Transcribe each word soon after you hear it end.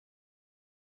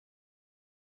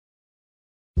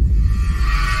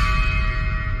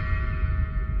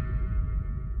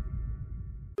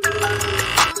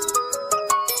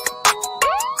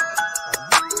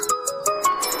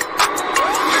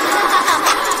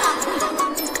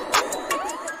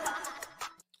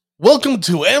Welcome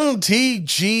to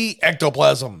MTG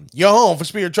Ectoplasm, your home for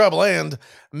Spirit Travel and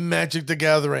Magic the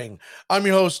Gathering. I'm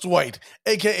your host, Dwight,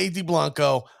 aka D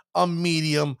Blanco, a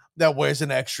medium that wears an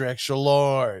extra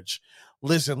large.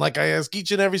 Listen, like I ask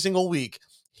each and every single week,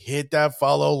 hit that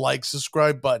follow, like,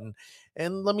 subscribe button.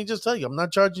 And let me just tell you, I'm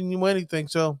not charging you anything,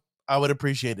 so I would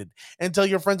appreciate it. And tell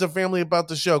your friends and family about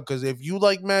the show, because if you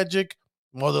like magic,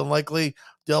 more than likely,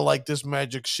 they'll like this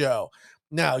magic show.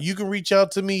 Now, you can reach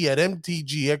out to me at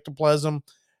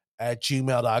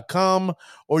mtgectoplasm@gmail.com,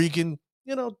 or you can,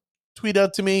 tweet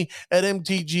out to me at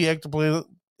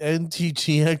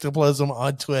mtgectoplasm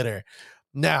on Twitter.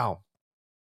 Now,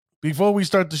 before we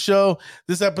start the show,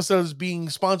 this episode is being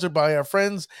sponsored by our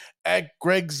friends at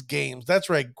Greg's Games. That's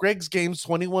right, Greg's Games,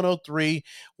 2103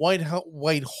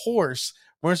 White Horse,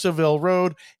 Mercerville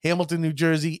Road, Hamilton, New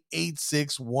Jersey,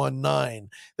 8619.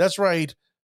 That's right,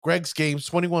 Greg's Games,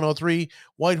 2103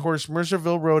 White Horse,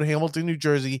 Mercerville Road, Hamilton, New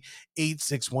Jersey,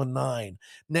 8619.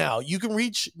 Now, you can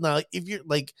reach out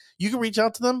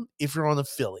to them if you're on the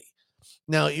Philly.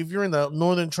 Now, if you're in the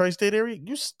northern tri-state area,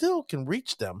 you still can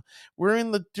reach them.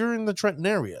 During the Trenton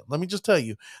area. Let me just tell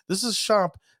you, this is a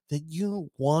shop that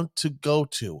you want to go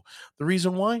to. The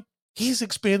reason why? He's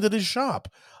expanded his shop.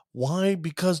 Why?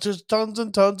 Because there's tons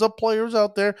and tons of players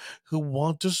out there who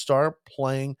want to start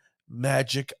playing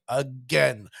Magic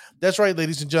again. That's right,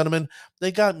 ladies and gentlemen.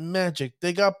 They got Magic.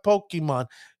 They got Pokemon.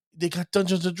 They got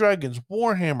Dungeons and Dragons,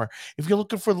 Warhammer. If you're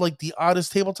looking for like the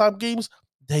oddest tabletop games,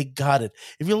 they got it.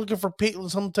 If you're looking for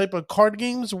some type of card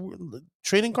games,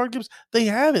 trading card games, they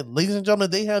have it. Ladies and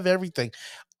gentlemen, they have everything.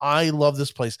 I love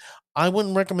this place. I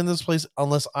wouldn't recommend this place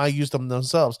unless I use them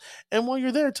themselves. And while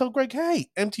you're there, tell Greg, hey,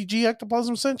 MTG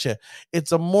Ectoplasm sent you.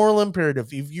 It's a moral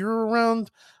imperative. If you're around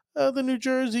the New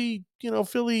Jersey,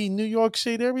 Philly, New York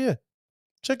State area,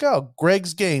 check out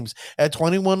Greg's Games at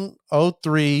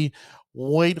 2103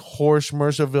 White Horse,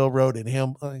 Mercerville Road in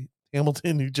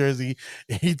Hamilton, New Jersey,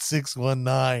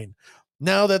 8619.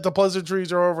 Now that the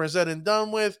pleasantries are over and said and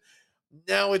done with,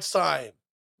 now it's time.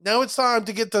 Now it's time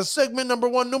to get to segment number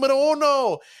one, numero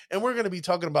uno. And we're going to be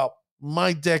talking about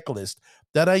my deck list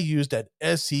that I used at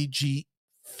SCG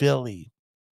Philly.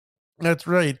 That's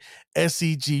right,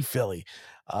 SCG Philly.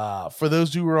 For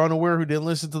those who were unaware who didn't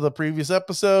listen to the previous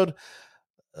episode,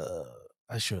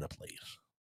 I should have played.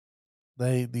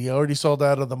 They already sold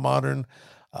out of the modern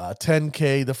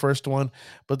 10K, the first one,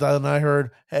 but then I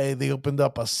heard, hey, they opened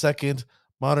up a second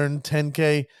modern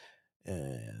 10K,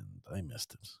 and I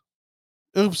missed it.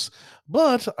 Oops!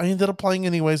 But I ended up playing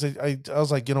anyways. I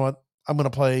was like, you know what? I'm gonna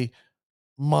play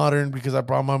modern because I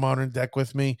brought my modern deck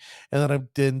with me, and then I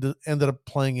ended up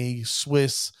playing a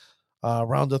Swiss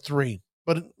round of 3.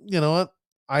 But you know what?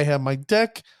 I have my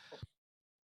deck,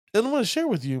 and I'm going to share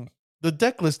with you the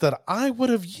deck list that I would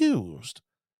have used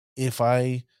if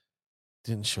I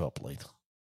didn't show up late.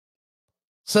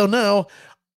 So now,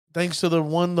 thanks to the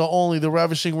one, the only, the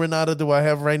Ravishing Renata, do I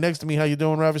have right next to me. How you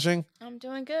doing, Ravishing? I'm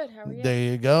doing good. How are you?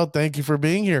 There you go. Thank you for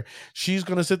being here. She's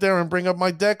going to sit there and bring up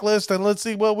my deck list, and let's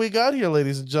see what we got here,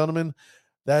 ladies and gentlemen.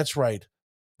 That's right.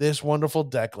 This wonderful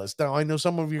deck list. Now, I know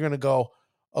some of you are going to go,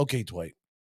 okay, Dwight,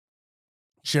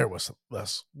 share with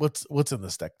us. What's in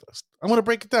this deck list? I'm going to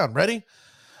break it down. Ready?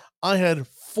 I had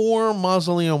 4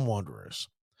 Mausoleum Wanderers,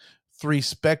 3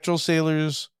 Spectral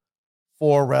Sailors,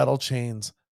 4 Rattle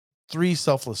Chains, 3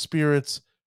 Selfless Spirits,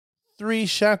 3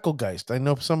 Shacklegeist. I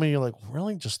know some of you are like,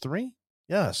 really? Just 3?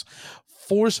 Yes.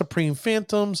 4 Supreme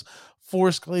Phantoms, 4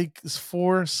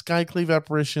 Skycleave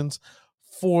Apparitions,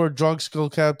 4 Drug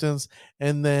Skull Captains,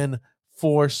 and then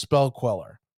 4 Spell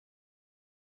Queller.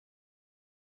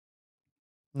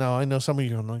 Now, I know some of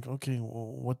you are like, okay,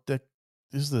 well, what deck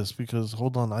is this? Because,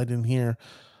 hold on, I didn't hear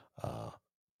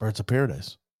Birds of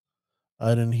Paradise.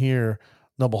 I didn't hear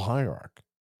Noble Hierarch.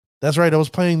 That's right, I was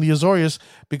playing the Azorius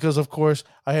because, of course,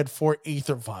 I had 4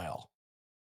 Aether Vial.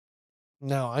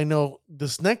 Now, I know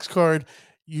this next card,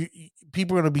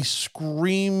 people are going to be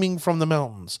screaming from the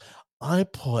mountains. I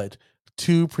put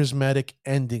 2 Prismatic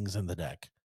Endings in the deck.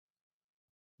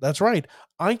 That's right.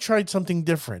 I tried something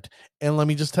different. And let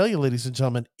me just tell you, ladies and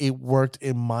gentlemen, it worked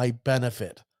in my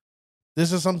benefit.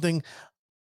 This is something,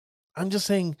 I'm just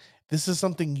saying, this is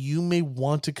something you may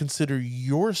want to consider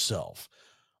yourself.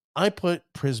 I put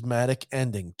Prismatic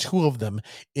Ending, 2 of them,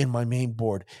 in my main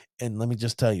board. And let me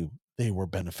just tell you, they were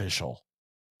beneficial.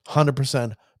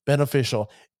 100% beneficial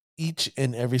each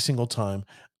and every single time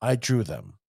I drew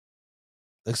them.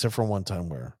 Except for one time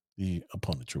where the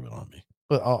opponent drew it on me.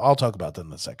 But I'll talk about that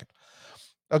in a second.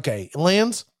 Okay,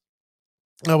 lands.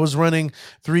 I was running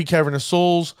 3 Cavernous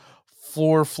Souls,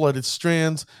 4 Flooded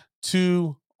Strands,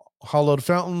 2 Hollowed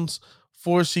Fountains,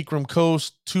 4 Seacrum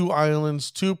Coast, 2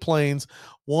 Islands, 2 Plains,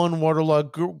 1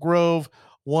 Waterlogged Grove,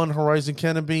 1 Horizon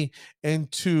Canopy,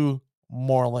 and 2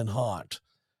 Moreland Haunt.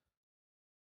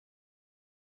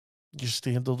 Your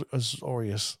standard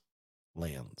Azorius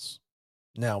lands.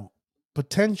 Now,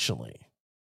 potentially,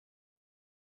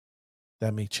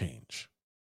 that may change.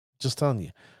 Just telling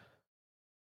you,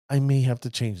 I may have to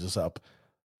change this up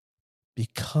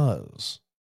because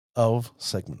of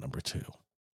segment number 2.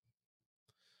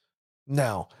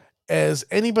 Now, as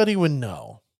anybody would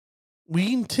know,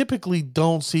 we typically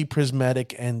don't see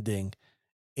Prismatic Ending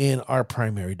in our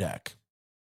primary deck.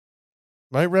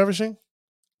 Right, Ravishing?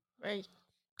 Right.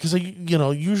 Because,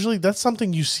 usually that's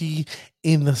something you see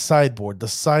in the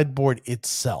sideboard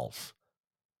itself.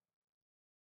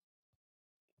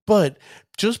 But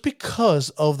just because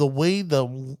of the way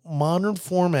the modern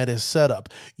format is set up,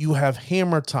 you have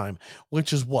Hammer Time,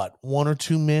 which is what, 1 or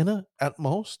 2 mana at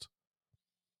most?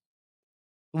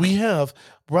 We have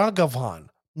Ragavan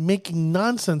making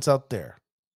nonsense out there.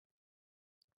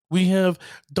 We have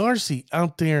Darcy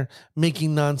out there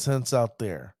making nonsense out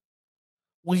there.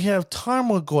 We have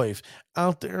Tarmogoyf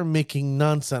out there making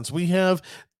nonsense. We have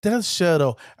Death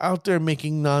Shadow out there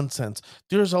making nonsense.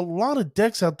 There's a lot of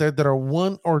decks out there that are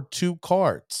 1 or 2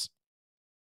 cards.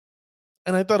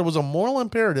 And I thought it was a moral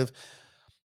imperative.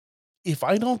 If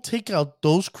I don't take out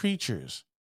those creatures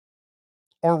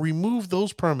or remove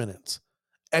those permanents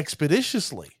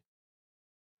expeditiously,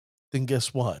 then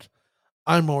guess what?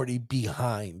 I'm already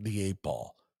behind the 8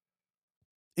 ball.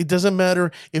 It doesn't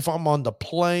matter if I'm on the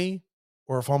play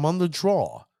or if I'm on the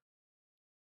draw.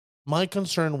 My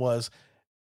concern was,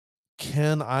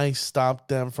 can I stop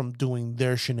them from doing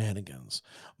their shenanigans?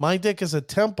 My deck is a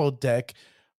tempo deck,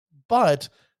 but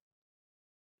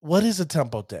what is a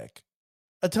tempo deck?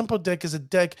 A tempo deck is a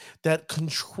deck that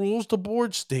controls the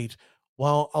board state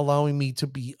while allowing me to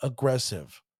be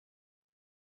aggressive.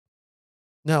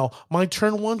 Now, my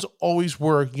turn ones always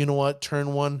were,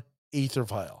 turn 1, Aether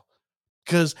Vial.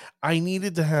 Because I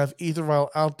needed to have Aether Vial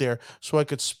out there so I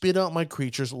could spit out my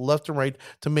creatures left and right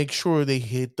to make sure they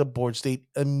hit the board state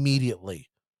immediately.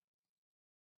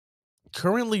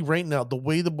 Currently, right now, the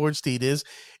way the board state is,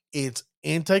 it's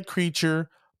anti-creature,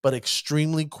 but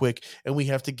extremely quick, and we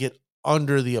have to get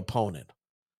under the opponent.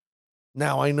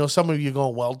 Now, I know some of you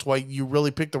going, well, Dwight, you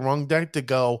really picked the wrong deck to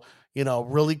go,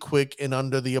 really quick and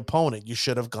under the opponent. You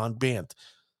should have gone Bant.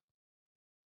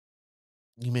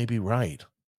 You may be right.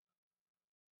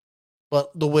 But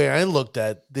the way I looked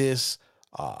at this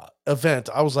event,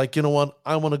 I was like, you know what?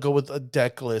 I want to go with a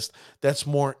deck list that's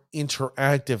more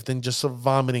interactive than just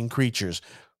vomiting creatures,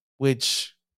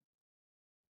 which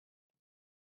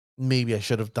maybe I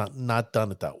should have not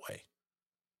done it that way.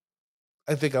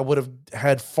 I think I would have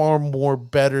had far more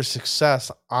better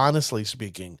success, honestly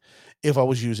speaking, if I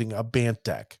was using a Bant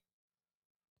deck.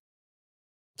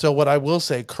 So what I will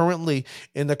say, currently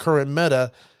in the current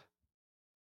meta,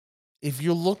 if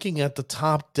you're looking at the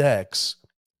top decks,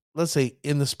 let's say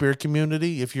in the Spirit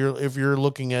community, if you're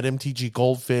looking at MTG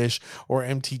Goldfish or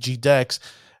MTG decks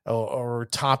or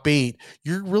top 8,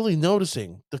 you're really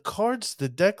noticing the cards, the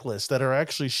deck lists that are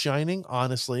actually shining,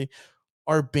 honestly,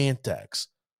 are Bant decks.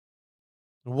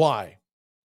 Why?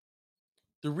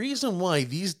 The reason why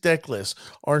these deck lists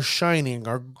are shining,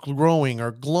 are growing,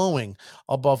 are glowing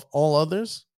above all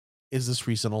others is this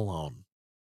reason alone.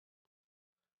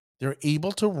 They're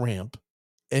able to ramp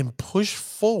and push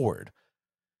forward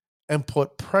and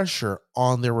put pressure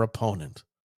on their opponent.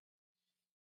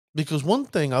 Because one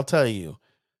thing I'll tell you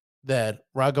that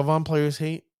Ragavan players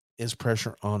hate is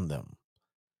pressure on them.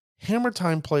 Hammer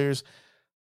Time players,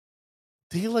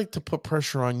 they like to put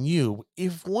pressure on you.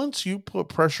 If once you put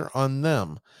pressure on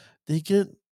them, they get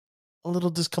a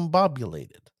little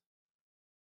discombobulated.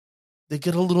 They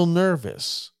get a little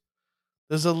nervous.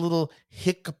 There's a little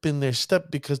hiccup in their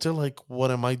step because they're like,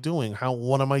 what am I doing?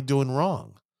 What am I doing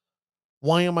wrong?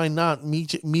 Why am I not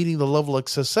meeting the level of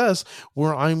success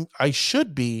where I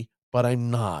should be, but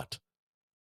I'm not?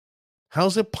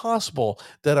 How's it possible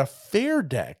that a fair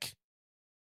deck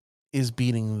is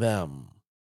beating them?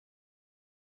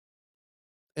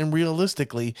 And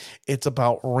realistically, it's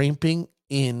about ramping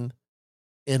in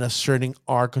and asserting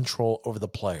our control over the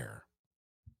player.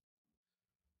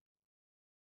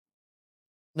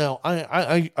 Now,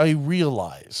 I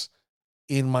realize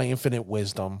in my infinite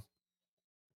wisdom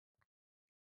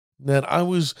that I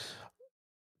was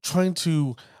trying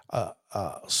to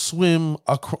swim,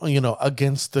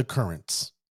 against the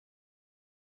currents.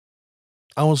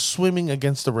 I was swimming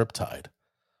against the riptide,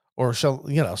 or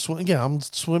I'm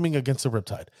swimming against the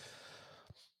riptide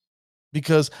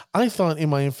because I thought in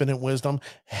my infinite wisdom,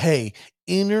 hey,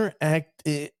 interact.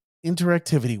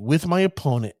 interactivity with my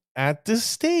opponent at this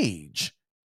stage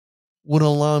would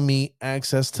allow me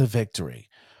access to victory.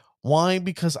 Why?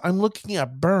 Because I'm looking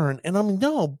at Burn and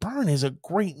no, Burn is a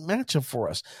great matchup for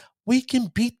us. We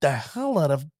can beat the hell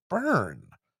out of Burn.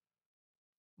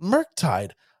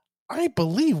 Murktide, I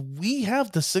believe we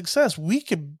have the success. We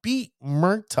can beat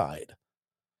Murktide.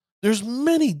 There's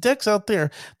many decks out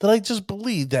there that I just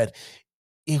believe that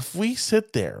if we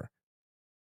sit there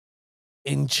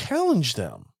and challenge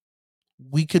them,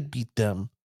 we could beat them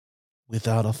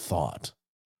without a thought.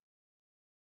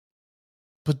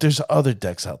 But there's other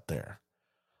decks out there.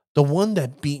 The one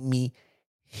that beat me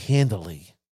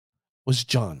handily was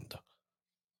Jund.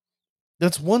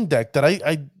 That's one deck that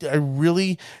I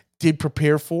really did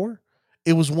prepare for.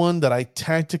 It was one that I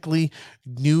tactically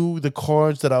knew the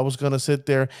cards that I was going to sit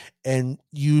there and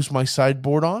use my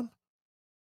sideboard on.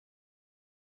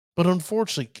 But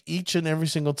unfortunately, each and every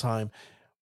single time,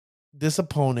 this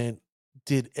opponent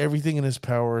did everything in his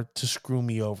power to screw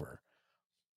me over.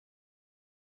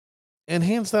 And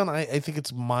hands down, I think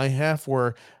it's my half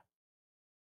where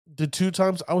the two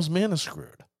times I was mana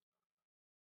screwed.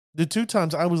 The two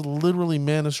times I was literally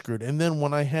mana screwed. And then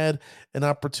when I had an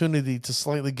opportunity to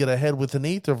slightly get ahead with an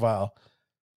Aether Vial,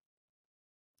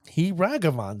 he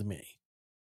Ragavoned me.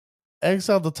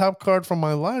 Exiled the top card from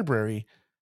my library,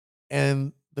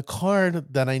 and the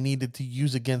card that I needed to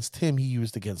use against him, he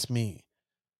used against me.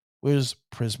 Was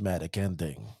Prismatic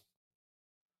Ending.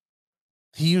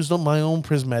 He used my own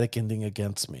Prismatic Ending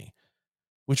against me,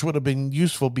 which would have been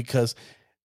useful because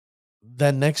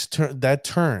that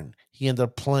turn, he ended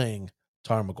up playing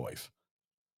Tarmogoyf.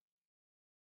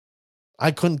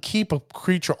 I couldn't keep a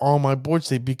creature on my board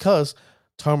state because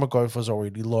Tarmogoyf was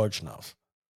already large enough.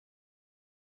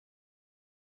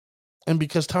 And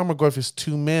because Tarmogoyf is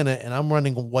 2 mana and I'm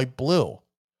running a white blue,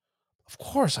 of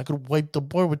course I could wipe the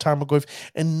board with Tarmogoyf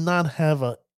and not have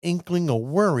an inkling or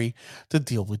worry to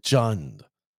deal with Jund.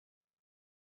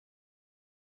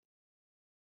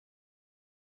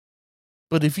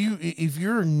 But if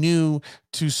you're new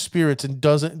to spirits and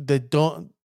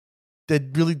that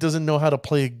really doesn't know how to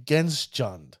play against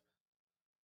Jund.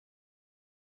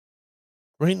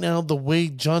 Right now, the way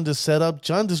Jund is set up,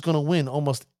 Jund is going to win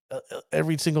almost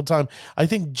every single time. I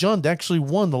think Jund actually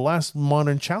won the last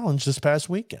Modern Challenge this past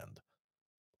weekend.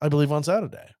 I believe on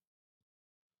Saturday.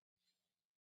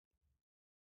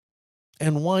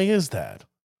 And why is that?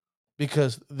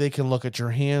 Because they can look at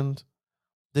your hand,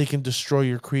 they can destroy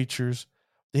your creatures.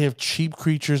 They have cheap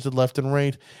creatures to left and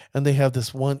right, and they have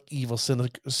this one evil,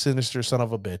 sinister son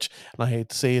of a bitch. And I hate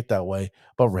to say it that way,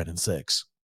 but Wrenn and 6.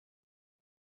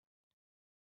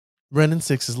 Wrenn and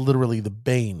 6 is literally the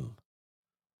bane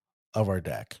of our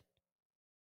deck.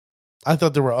 I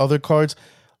thought there were other cards.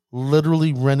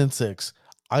 Literally, Wrenn and 6,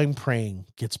 I'm praying,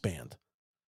 gets banned.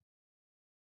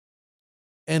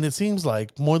 And it seems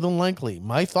like, more than likely,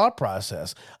 my thought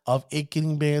process of it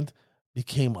getting banned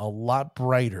became a lot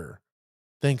brighter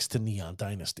thanks to Neon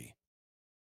Dynasty.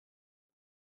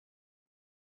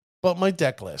 But my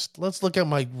deck list, let's look at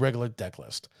my regular deck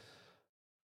list.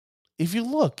 If you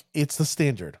look, it's the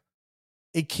standard.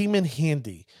 It came in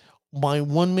handy. My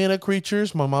 1 mana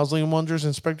creatures, my Mausoleum Wanderers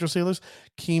and Spectral Sailors,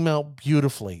 came out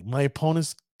beautifully. My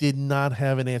opponents did not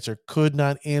have an answer, could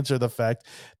not answer the fact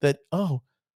that,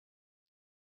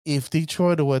 if they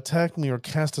try to attack me or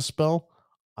cast a spell,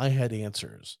 I had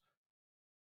answers.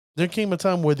 There came a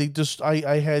time where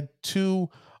I had 2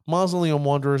 Mausoleum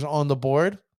Wanderers on the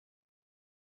board.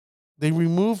 They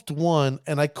removed one,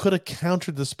 and I could have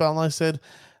countered the spell, and I said,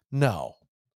 no,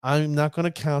 I'm not going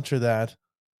to counter that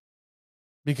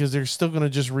because they're still going to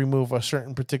just remove a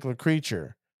certain particular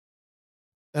creature.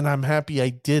 And I'm happy I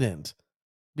didn't,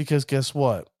 because guess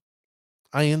what?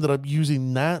 I ended up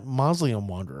using that Mausoleum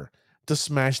Wanderer to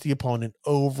smash the opponent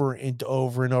over and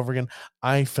over and over again.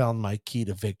 I found my key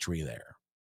to victory there.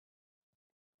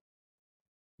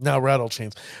 Now,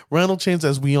 Rattlechains. Rattlechains,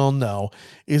 as we all know,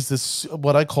 is this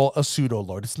what I call a pseudo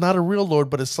lord. It's not a real lord,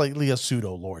 but it's slightly a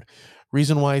pseudo lord.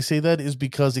 Reason why I say that is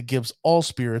because it gives all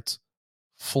spirits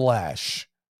flash.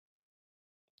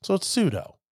 So it's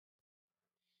pseudo.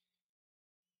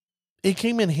 It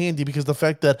came in handy because the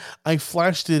fact that I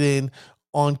flashed it in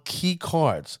on key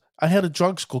cards. I had a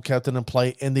drug school captain in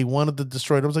play and they wanted to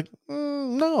destroy it. I was like,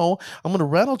 no, I'm going to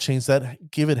Rattlechains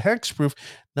that, give it hexproof.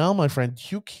 Now, my friend,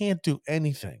 you can't do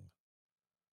anything.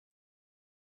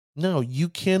 No, you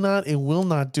cannot and will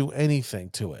not do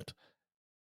anything to it.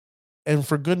 And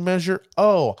for good measure,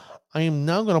 I am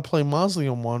now going to play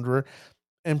Mausoleum Wanderer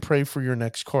and pray for your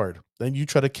next card. Then you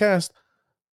try to cast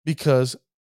because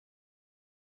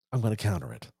I'm going to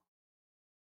counter it.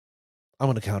 I'm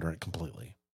going to counter it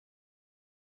completely.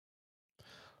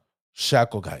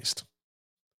 Shacklegeist.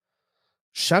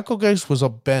 Shacklegeist was a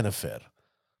benefit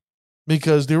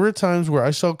because there were times where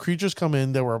I saw creatures come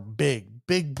in that were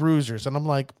big bruisers, and I'm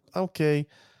like, okay.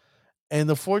 And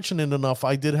the fortunate enough,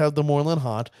 I did have the Moreland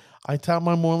Haunt. I tapped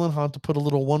my Moreland Haunt to put a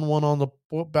little 1/1 on the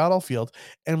battlefield,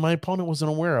 and my opponent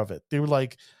wasn't aware of it. They were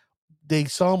like, they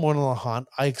saw Moreland Haunt.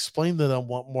 I explained to them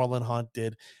what Moreland Haunt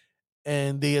did,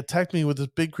 and they attacked me with this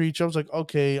big creature. I was like,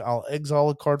 okay, I'll exile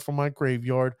a card from my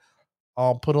graveyard.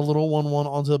 I'll put a little 1/1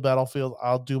 onto the battlefield.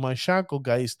 I'll do my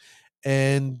Shacklegeist,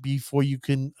 and before you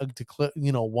can declare,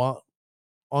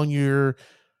 on your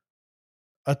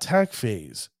attack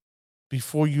phase,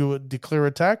 before you declare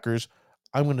attackers,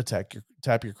 I'm going to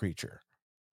tap your creature.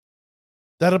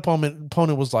 That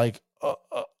opponent was like, what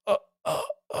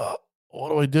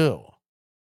do I do?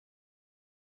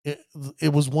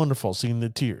 It was wonderful seeing the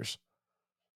tears.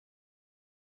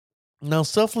 Now,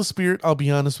 Selfless Spirit, I'll be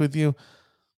honest with you,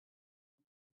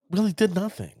 really did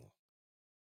nothing.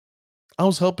 I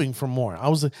was hoping for more. I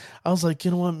was like,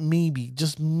 you know what? Maybe,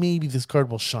 just maybe, this card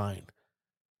will shine.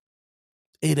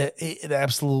 It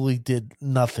absolutely did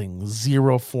nothing.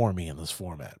 Zero for me in this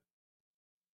format.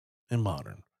 In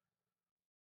Modern.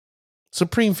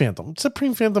 Supreme Phantom.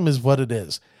 Supreme Phantom is what it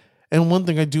is. And one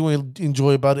thing I do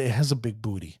enjoy about it, it has a big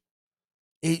booty.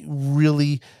 It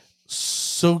really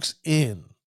soaks in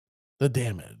the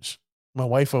damage. My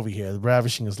wife over here,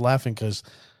 Ravishing, is laughing because,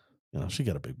 she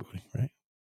got a big booty, right?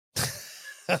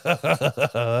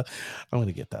 I'm going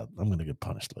to get that. I'm going to get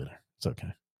punished later. It's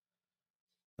okay.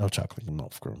 No chocolate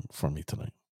milk from me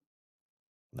tonight.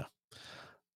 No.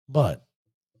 But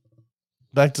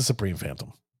back to Supreme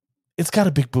Phantom. It's got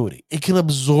a big booty. It can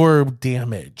absorb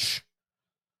damage.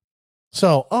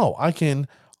 So, I can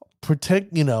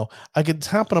protect, I can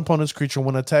tap an opponent's creature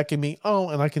when attacking me.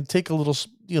 And I can take a little,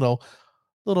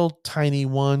 little tiny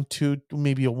 1/2,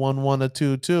 maybe a 1/1, a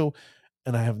 2/2,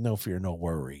 and I have no fear, no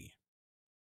worry.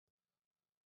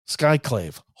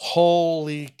 Skyclave.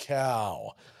 Holy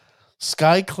cow.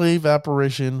 Skyclave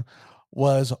Apparition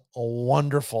was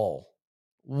wonderful.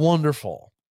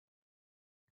 Wonderful.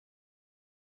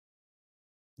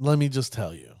 Let me just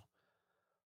tell you.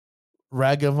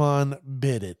 Ragavan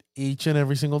bid it each and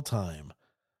every single time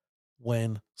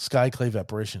when Skyclave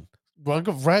Apparition.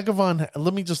 Ragavan,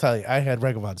 let me just tell you, I had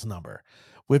Ragavan's number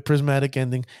with Prismatic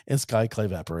Ending and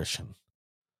Skyclave Apparition.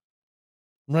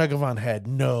 Ragavan had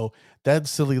that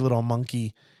silly little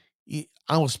monkey.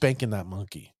 I was spanking that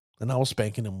monkey, and I was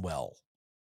spanking him well.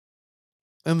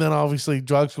 And then obviously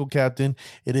Drug School Captain,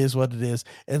 it is what it is,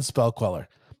 and Spell Queller.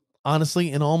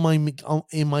 Honestly,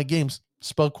 in my games,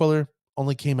 Spell Queller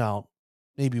only came out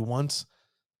maybe once.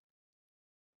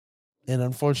 And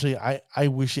unfortunately, I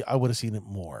wish I would have seen it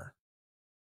more.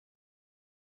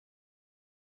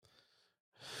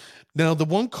 Now, the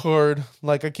one card,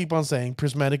 like I keep on saying,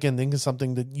 Prismatic Ending is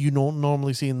something that you don't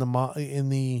normally see in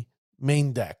the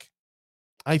main deck.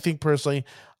 I think personally,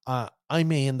 I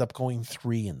may end up going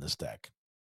 3 in this deck.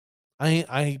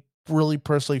 I really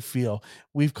personally feel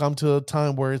we've come to a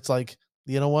time where it's like,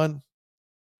 you know what?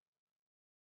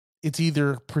 It's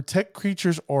either protect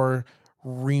creatures or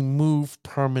remove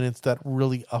permanents that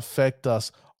really affect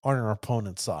us on our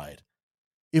opponent's side.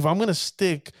 If I'm going to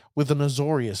stick with an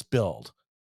Azorius build,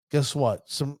 guess what?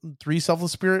 Some 3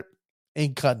 Selfless Spirit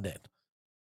ain't cutting it.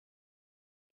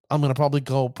 I'm going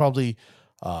to probably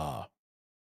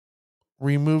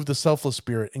remove the Selfless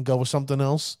Spirit and go with something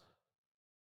else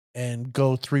and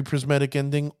go 3 Prismatic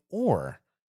Ending, or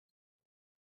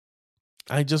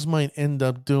I just might end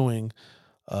up doing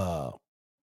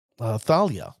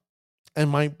Thalia,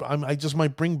 and I just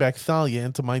might bring back Thalia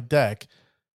into my deck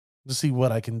to see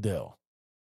what I can do,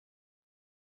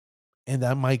 and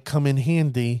that might come in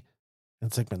handy in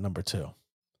segment number 2.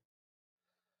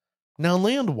 Now,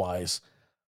 land wise,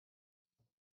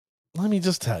 let me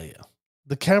just tell you,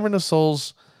 the Cavern of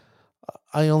Souls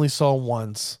I only saw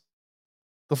once.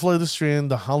 The Flooded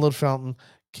Strand, the Hollowed Fountain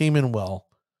came in well.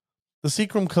 The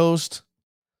Seacrum Coast,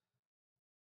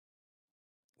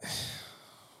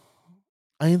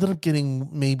 I ended up getting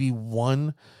maybe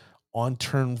 1 on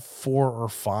turn 4 or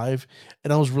 5,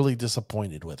 and I was really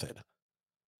disappointed with it.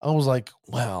 I was like,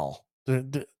 wow,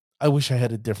 I wish I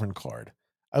had a different card.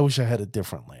 I wish I had a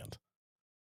different land.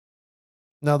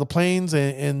 Now, the plains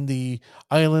and the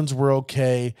islands were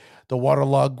okay. The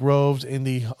waterlogged groves and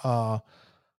the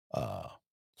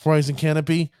Horizon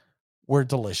Canopy were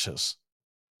delicious.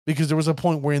 Because there was a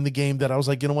point where in the game that I was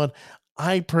like, you know what?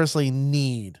 I personally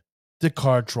need the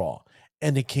card draw.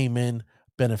 And it came in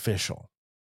beneficial.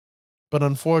 But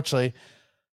unfortunately,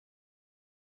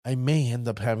 I may end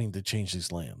up having to change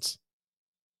these lands.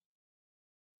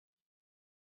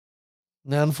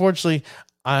 Now, unfortunately,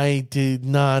 I did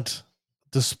not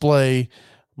display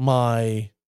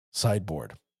my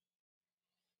sideboard.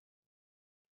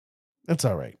 That's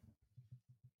all right.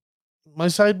 My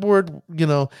sideboard,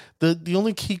 the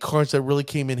only key cards that really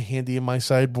came in handy in my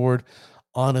sideboard,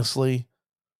 honestly,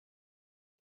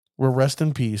 were Rest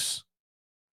in Peace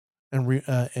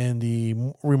and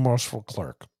the Remorseful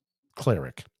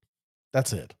Cleric.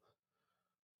 That's it.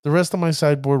 The rest of my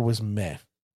sideboard was meh.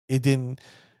 It didn't.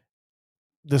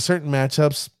 The certain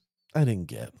matchups I didn't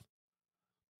get.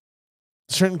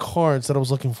 Certain cards that I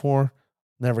was looking for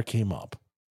never came up.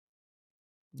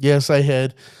 Yes, I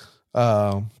had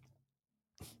um,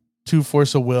 two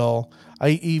Force of Will. I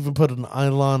even put an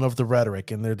Eidolon of the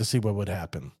Rhetoric in there to see what would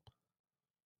happen.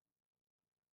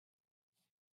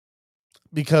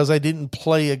 Because I didn't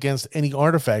play against any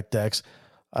artifact decks.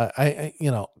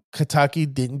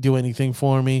 Kataki didn't do anything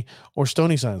for me, or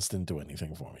Stony Science didn't do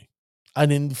anything for me. I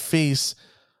didn't face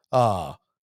uh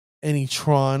any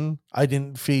Tron. I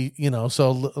didn't face,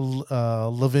 so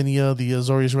Lavinia, the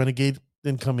Azorius Renegade,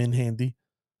 didn't come in handy.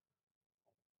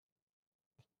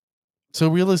 So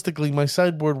realistically, my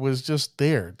sideboard was just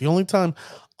there. The only time,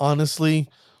 honestly,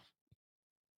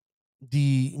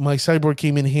 my sideboard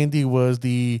came in handy was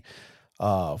the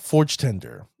Forge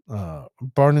Tender.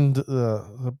 Barnon,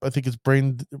 I think it's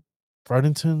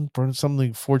Barnington,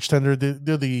 something Forge Tender.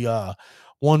 They're the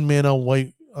 1 mana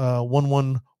white,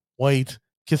 1/1 white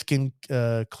Kithkin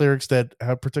clerics that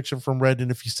have protection from red,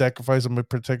 and if you sacrifice them, it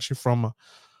protects you from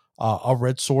a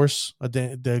red source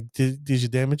that deals you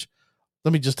damage.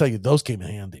 Let me just tell you, those came in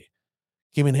handy.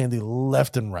 Came in handy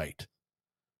left and right.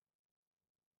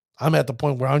 I'm at the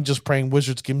point where I'm just praying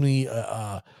Wizards give me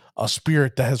a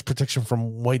spirit that has protection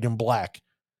from white and black.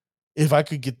 If I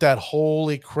could get that,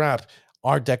 holy crap,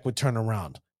 our deck would turn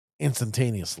around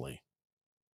instantaneously.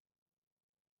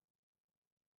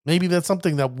 Maybe that's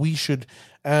something that we should,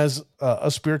 as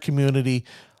a spirit community,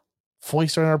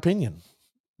 voice our opinion.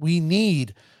 We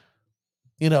need,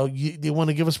 they want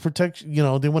to give us protection,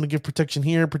 they want to give protection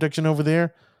here, protection over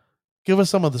there. Give us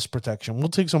some of this protection. We'll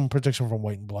take some protection from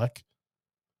white and black.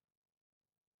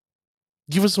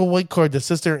 Give us a white card that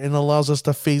sits there and allows us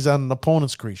to phase out an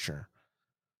opponent's creature.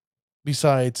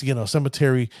 Besides,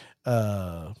 cemetery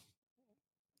uh,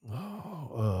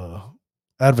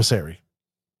 adversary.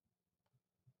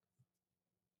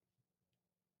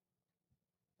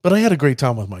 But I had a great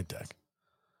time with my deck.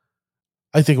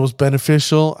 I think it was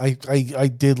beneficial. I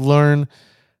did learn.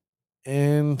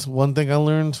 And one thing I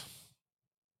learned,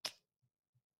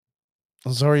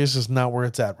 Azorius is not where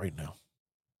it's at right now.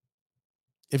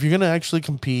 If you're going to actually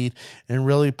compete and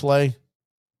really play,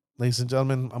 ladies and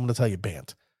gentlemen, I'm going to tell you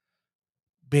Bant.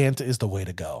 Bant is the way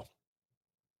to go.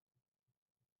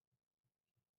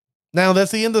 Now,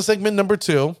 that's the end of segment number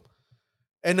 2.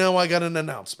 And now I got an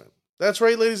announcement. That's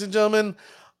right, ladies and gentlemen.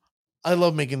 I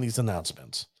love making these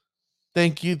announcements.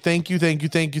 Thank you, thank you, thank you,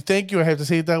 thank you, thank you. I have to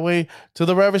say it that way to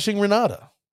the Ravishing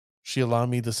Renata. She allowed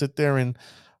me to sit there and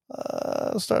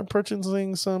start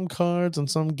purchasing some cards and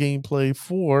some gameplay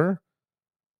for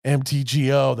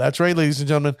MTGO. That's right, ladies and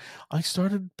gentlemen. I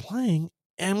started playing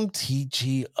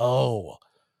MTGO.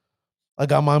 I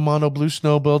got my mono blue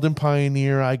snow build in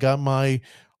Pioneer. I got my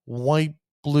my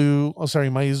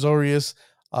Azorius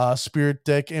spirit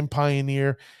deck in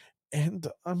Pioneer. And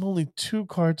I'm only 2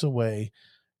 cards away,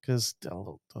 because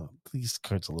these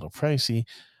cards are a little pricey,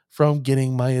 from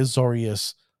getting my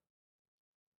Azorius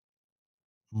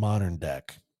modern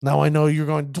deck. Now I know you're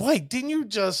going, Dwight, didn't you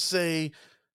just say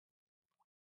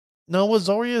no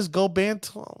Azorius go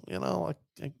Bant? Well,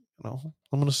 I'm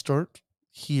going to start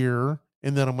here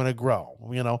and then I'm going to grow.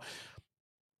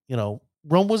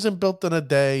 Rome wasn't built in a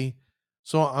day,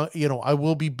 so I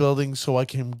will be building so I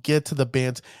can get to the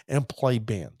Bant and play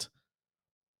Bant.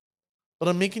 But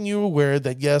I'm making you aware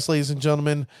that yes, ladies and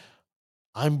gentlemen,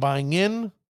 I'm buying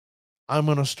in. I'm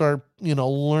going to start,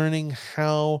 learning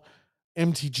how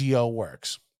MTGO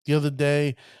works. The other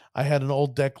day, I had an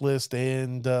old deck list,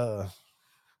 and for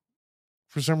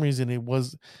some reason,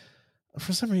 MTGO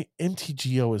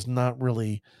is not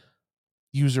really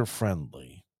user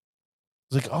friendly.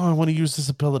 It's like, oh, I want to use this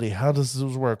ability. How does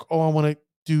this work? Oh, I want to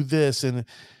do this, and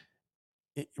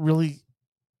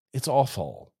it's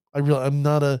awful. I'm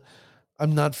not a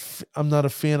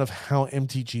fan of how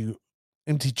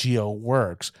MTGO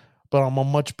works, but I'm a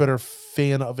much better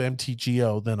fan of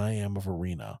MTGO than I am of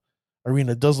Arena.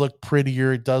 Arena does look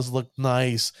prettier, it does look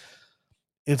nice.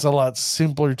 It's a lot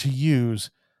simpler to use,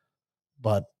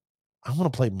 but I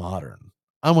want to play Modern.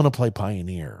 I want to play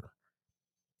Pioneer.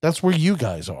 That's where you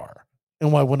guys are.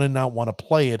 And why would I not want to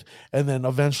play it and then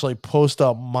eventually post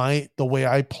up the way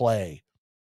I play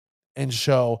and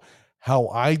show how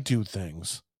I do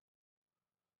things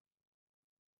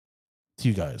to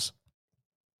you guys.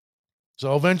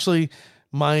 So eventually,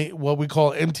 my what we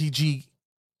call MTG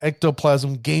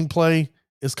Ectoplasm gameplay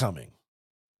is coming.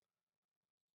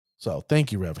 So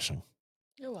thank you, Ravishing.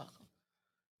 You're welcome.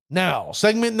 Now,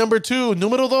 segment number 2,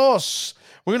 numero dos.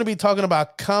 We're going to be talking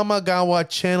about Kamigawa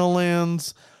Channel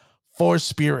Lands for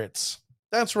Spirits.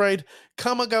 That's right,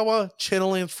 Kamigawa Channel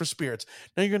Lands for Spirits.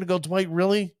 Now you're going to go, Dwight,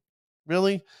 really?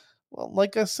 Really? Well,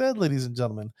 like I said, ladies and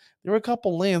gentlemen, there were a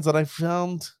couple lands that I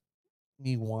found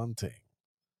me wanting.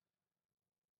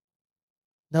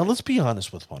 Now, let's be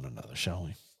honest with one another, shall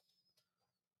we?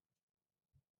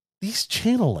 These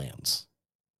channel lands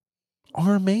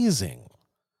are amazing.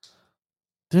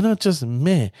 They're not just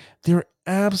meh, they're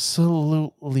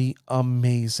absolutely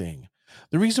amazing.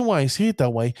 The reason why I see it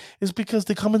that way is because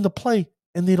they come into play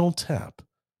and they don't tap.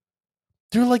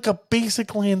 They're like a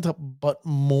basic land, but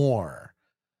more.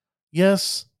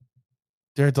 Yes,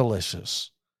 they're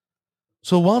delicious.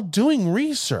 So while doing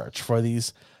research for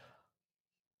these,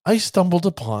 I stumbled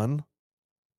upon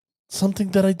something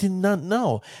that I did not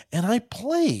know, and I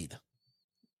played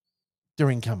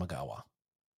during Kamigawa.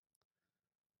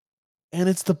 And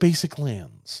it's the basic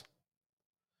lands.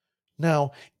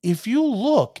 Now, if you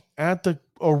look at the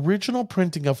original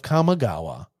printing of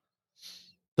Kamigawa,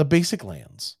 the basic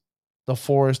lands, the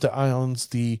forest, the islands,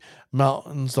 the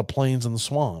mountains, the plains, and the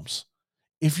swamps,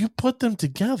 if you put them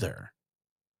together,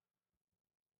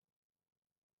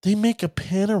 they make a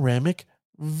panoramic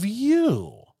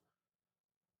view.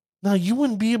 Now, you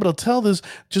wouldn't be able to tell this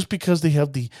just because they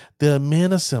have the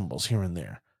mana symbols here and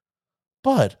there.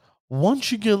 But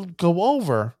once you go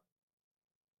over,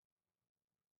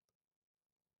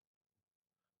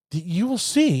 you will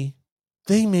see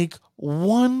they make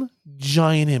one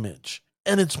giant image.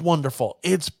 And it's wonderful.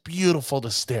 It's beautiful to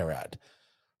stare at.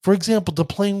 For example, the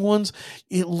plain ones,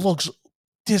 it looks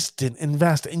distant and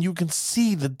vast, and you can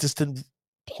see the distant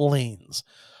plains.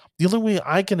 The only way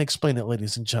I can explain it,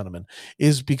 ladies and gentlemen,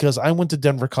 is because I went to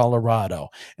Denver, Colorado,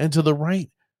 and to the right,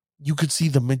 you could see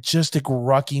the majestic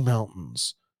Rocky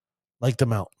Mountains, like the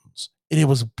mountains. And it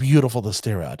was beautiful to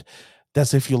stare at.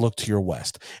 That's if you look to your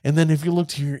west. And then if you look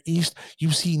to your east,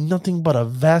 you see nothing but a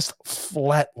vast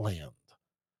flat land.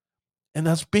 And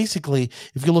that's basically,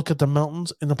 if you look at the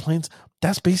mountains and the plains,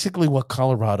 that's basically what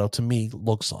Colorado to me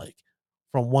looks like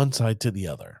from one side to the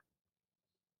other.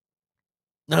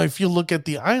 Now, if you look at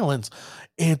the islands,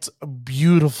 it's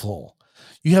beautiful.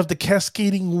 You have the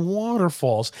cascading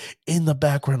waterfalls in the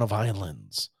background of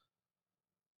islands.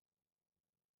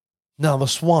 Now, the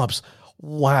swamps,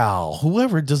 wow,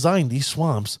 whoever designed these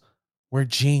swamps were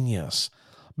genius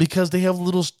because they have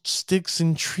little sticks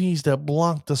and trees that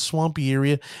block the swampy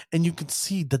area, and you can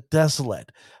see the desolate,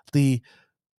 the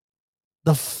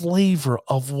flavor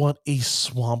of what a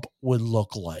swamp would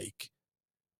look like.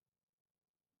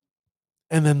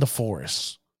 And then the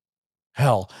forests.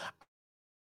 Hell,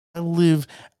 I live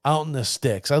out in the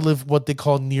sticks. I live what they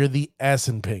call near the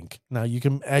Assunpink. Now you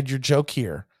can add your joke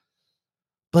here,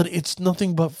 but it's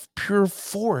nothing but pure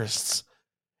forests.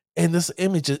 And this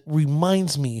image, it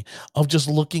reminds me of just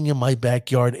looking in my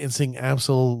backyard and seeing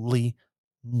absolutely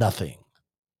nothing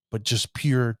but just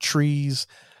pure trees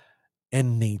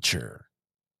and nature.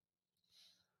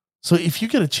 So if you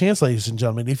get a chance, ladies and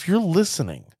gentlemen, if you're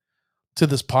listening to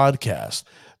this podcast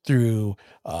through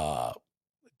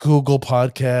Google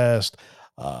Podcast,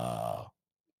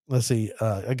 let's see,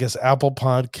 I guess Apple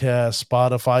Podcast,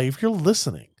 Spotify, if you're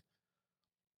listening,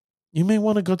 you may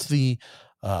want to go to the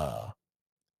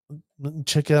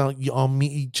check me out on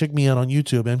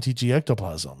YouTube, MTG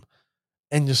Ectoplasm,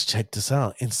 and just check this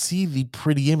out and see the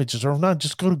pretty images. Or if not,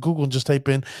 just go to Google and just type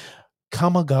in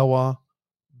Kamigawa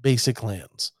Basic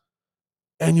Lands.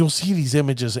 And you'll see these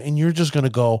images, and you're just going to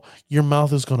go, your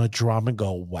mouth is going to drop and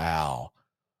go, wow,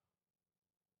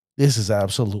 this is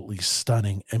absolutely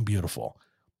stunning and beautiful.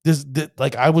 This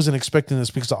like, I wasn't expecting this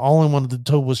because all I wanted to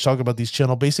do was talk about these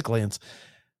channel basic lands.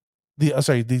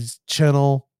 These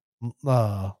channel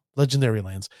legendary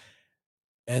lands.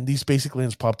 And these basic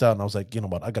lands popped out, and I was like, you know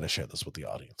what? I got to share this with the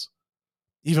audience.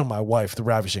 Even my wife, the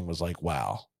Ravishing, was like,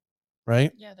 wow.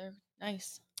 Right? Yeah, they're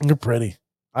nice. They're pretty.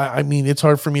 I mean, it's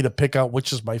hard for me to pick out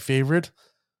which is my favorite,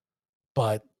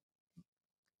 but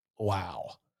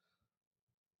wow.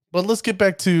 But let's get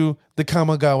back to the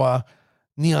Kamigawa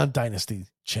Neon Dynasty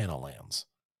channel lands,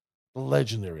 the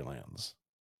legendary lands.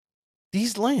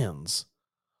 These lands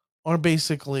are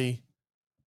basically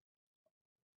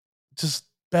just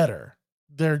better.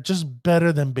 They're just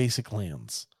better than basic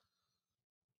lands.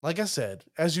 Like I said,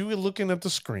 as you were looking at the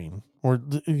screen, or,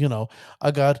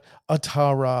 I got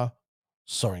Atara,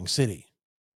 Soaring City.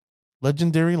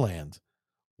 Legendary land,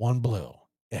 1 blue.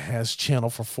 It has channel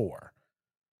for 4.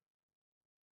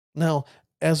 Now,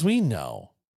 as we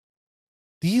know,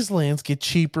 these lands get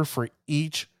cheaper for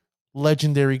each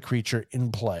legendary creature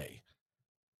in play.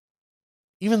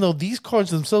 Even though these cards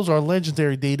themselves are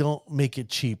legendary, they don't make it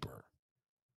cheaper.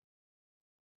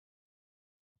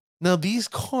 Now, these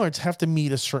cards have to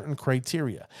meet a certain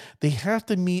criteria. They have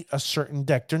to meet a certain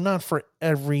deck. They're not for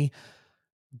every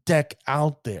deck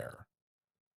out there.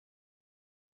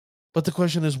 But the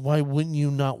question is, why wouldn't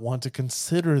you not want to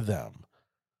consider them?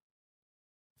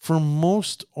 For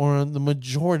most or the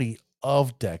majority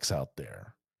of decks out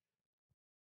there.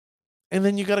 And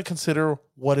then you got to consider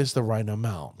what is the right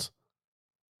amount.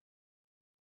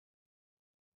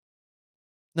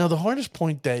 Now, the hardest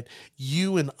point that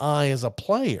you and I as a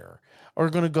player are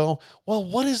going to go, well,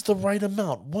 what is the right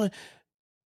amount? What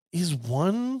is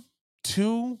 1,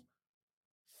 2,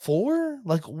 4?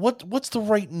 Like what's the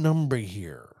right number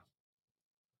here?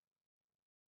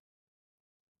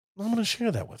 I'm going to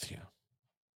share that with you.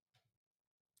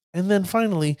 And then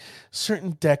finally,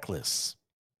 certain deck lists,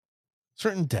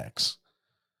 certain decks.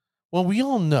 Well, we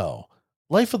all know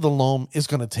Life of the Loam is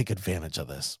going to take advantage of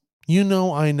this. You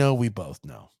know, I know, we both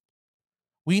know.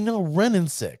 We know Wrenn and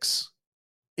 6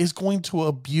 is going to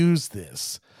abuse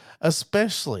this,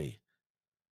 especially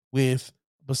with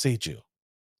Boseiju.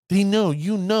 They know,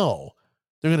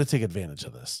 they're going to take advantage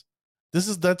of this.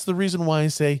 That's the reason why I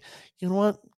say, you know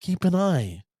what? Keep an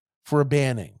eye for a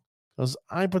banning, because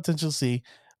I potentially see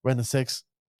Wrenn and 6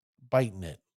 biting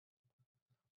it.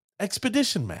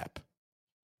 Expedition map.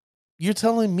 You're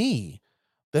telling me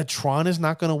that Tron is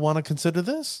not going to want to consider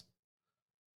this?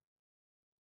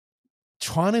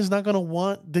 Tron is not going to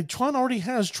want... Tron already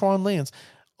has Tron lands.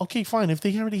 Okay, fine. If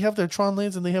they already have their Tron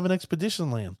lands and they have an expedition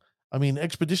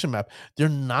map, they're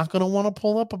not going to want to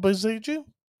pull up a Boseiju?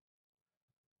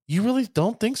 You really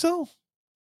don't think so?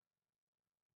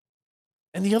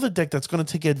 And the other deck that's going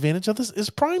to take advantage of this is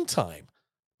Primetime.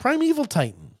 Primeval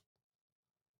Titan.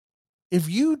 If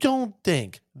you don't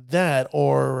think that,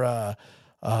 or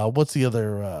what's the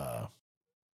other...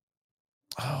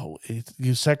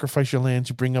 you sacrifice your lands,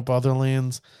 you bring up other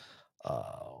lands.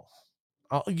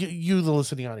 You, the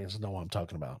listening audience, know what I'm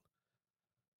talking about.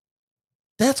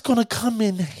 That's going to come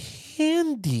in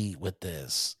handy with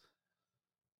this.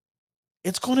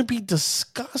 It's going to be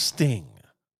disgusting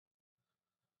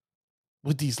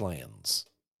with these lands.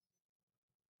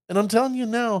 And I'm telling you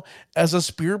now, as a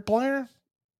Spirit player,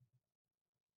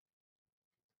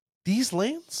 these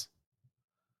lands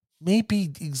may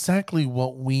be exactly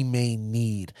what we may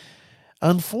need.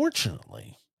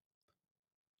 Unfortunately,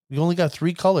 we only got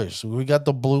 3 colors. We got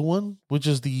the blue one, which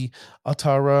is the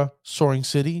Otawara Soaring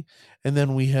City. And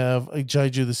then we have a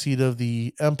Jaiju, the Seat of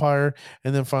the Empire.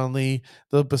 And then finally,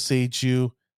 the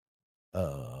Boseiju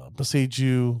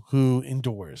who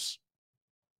endures.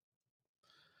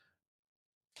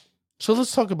 So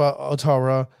let's talk about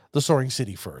Otawara, the Soaring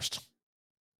City first.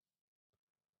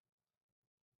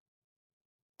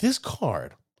 This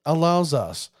card allows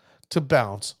us to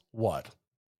bounce what?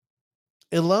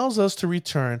 It allows us to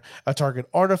return a target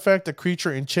artifact, a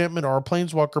creature, enchantment, or a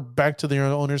planeswalker back to their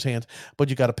owner's hand, but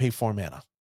you got to pay 4 mana.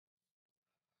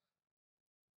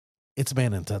 It's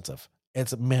mana intensive.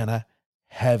 It's mana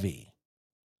heavy.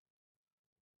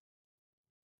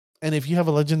 And if you have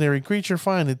a legendary creature,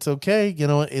 fine, it's okay. You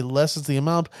know, it lessens the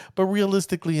amount. But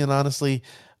realistically and honestly,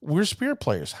 we're Spirit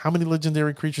players. How many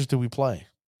legendary creatures do we play?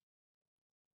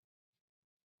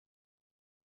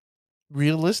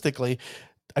 Realistically,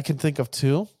 I can think of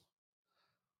 2.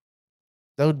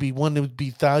 That would be one. It would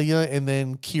be Thalia and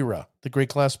then Kira, the Great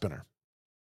Glass Spinner.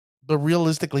 But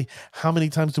realistically, how many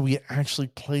times do we actually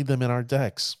play them in our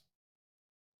decks?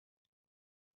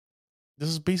 This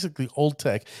is basically old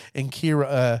tech, and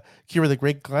Kira the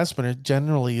Great Glass Spinner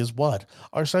generally is what?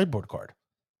 Our sideboard card.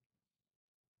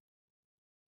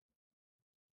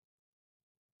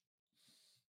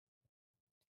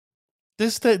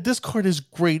 This card is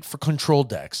great for control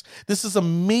decks. This is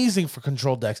amazing for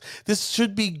control decks. This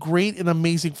should be great and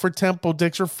amazing for tempo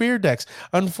decks or fear decks.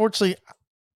 Unfortunately,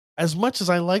 as much as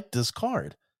I like this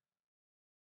card,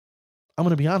 I'm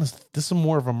going to be honest, this is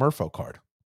more of a Merfolk card.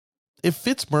 It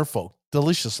fits Merfolk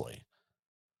deliciously.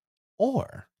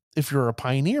 Or if you're a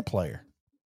Pioneer player,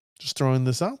 just throwing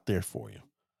this out there for you.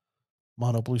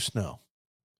 Mono Blue Snow.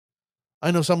 I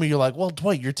know some of you are like, well,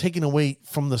 Dwight, you're taking away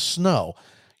from the snow.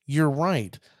 You're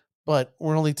right, but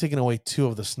we're only taking away 2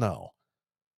 of the snow.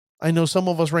 I know some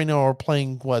of us right now are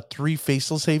playing, 3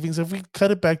 Faceless Havens. If we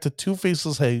cut it back to 2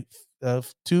 Faceless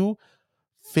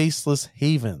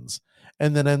Havens,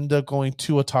 and then end up going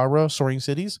 2 Otawara Soaring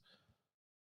Cities,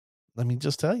 Let me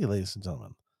just tell you, ladies and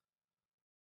gentlemen,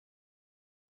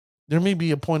 there may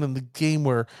be a point in the game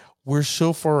where we're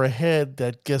so far ahead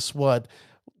that guess what?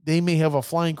 They may have a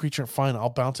flying creature. Fine, I'll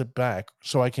bounce it back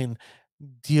so I can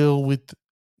deal with,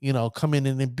 coming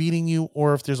in and beating you.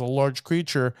 Or if there's a large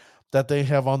creature that they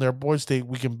have on their board state,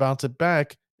 we can bounce it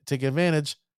back, take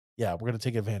advantage. Yeah, we're going to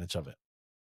take advantage of it.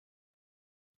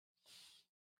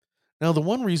 Now, the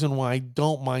one reason why I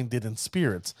don't mind it in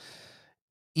spirits,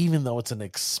 even though it's an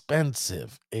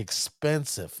expensive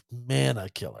mana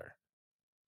killer,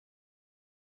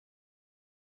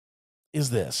 is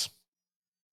this.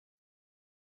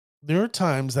 There are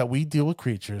times that we deal with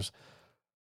creatures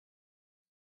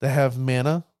that have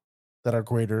mana that are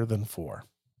greater than 4,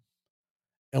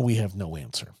 and we have no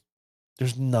answer.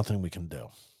 There's nothing we can do.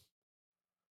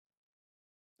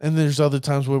 And there's other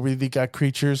times where we got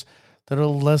creatures that are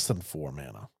less than 4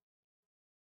 mana.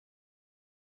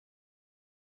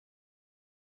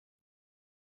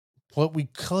 What we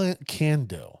can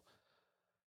do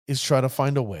is try to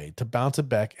find a way to bounce it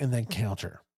back and then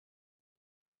counter.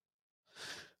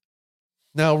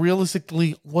 Now,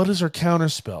 realistically, what is our counter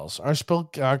spells?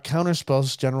 Our counter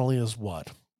spells generally is what?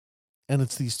 And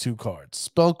it's these 2 cards,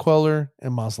 Spell Queller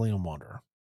and Mausoleum Wanderer.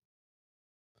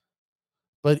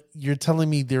 But you're telling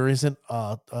me there isn't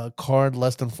a card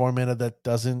less than 4 mana that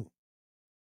doesn't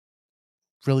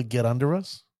really get under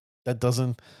us? That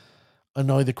doesn't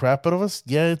annoy the crap out of us?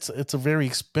 Yeah, it's a very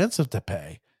expensive to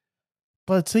pay.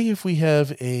 But say if we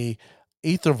have a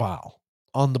Aether Vial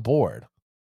on the board,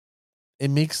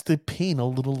 it makes the pain a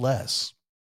little less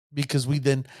because we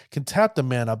then can tap the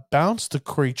mana, bounce the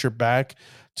creature back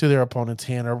to their opponent's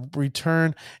hand, or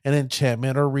return an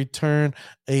enchantment, or return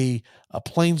a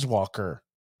planeswalker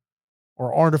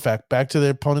or artifact back to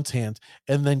their opponent's hands.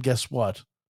 And then guess what?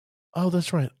 Oh,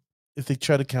 that's right. If they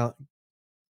try to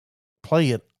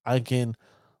play it, I can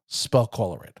spell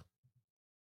Queller it.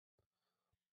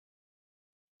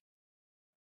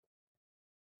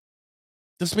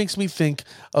 This makes me think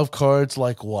of cards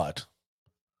like what?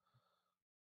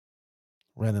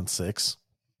 Wrenn and 6.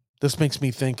 This makes me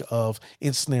think of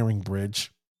Ensnaring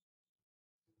Bridge.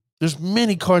 There's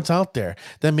many cards out there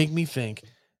that make me think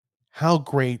how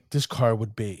great this card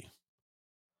would be.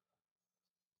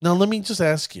 Now, let me just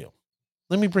ask you.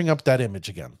 Let me bring up that image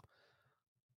again.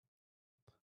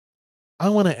 I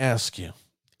want to ask you,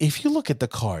 if you look at the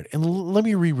card, and let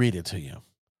me reread it to you.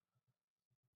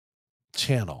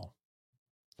 Channel,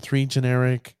 3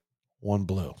 generic, 1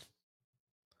 blue.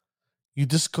 You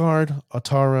discard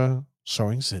Atara,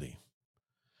 Soaring City.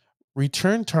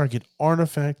 Return target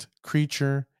artifact,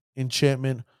 creature,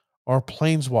 enchantment, or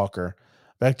planeswalker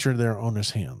back to their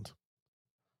owner's hand.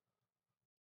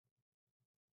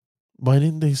 Why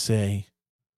didn't they say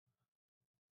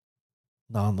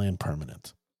non-land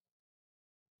permanent?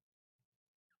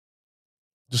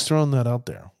 Just throwing that out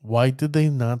there. Why did they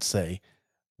not say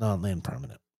non-land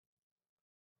permanent?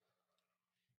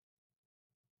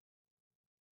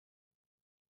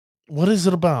 What is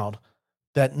it about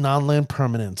that non-land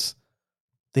permanence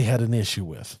they had an issue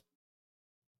with?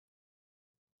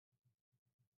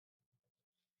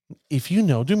 If you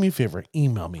know, do me a favor,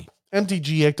 email me,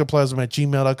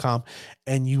 mtgectoplasm@gmail.com,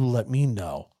 and you let me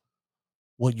know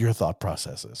what your thought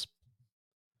process is.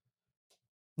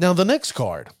 Now, the next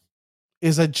card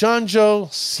is a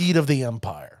Jonjo, Seed of the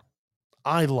Empire.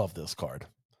 I love this card.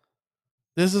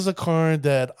 This is a card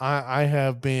that I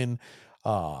have been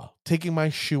taking my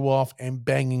shoe off and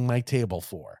banging my table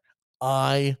for.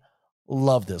 I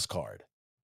love this card.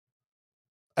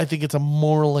 I think it's a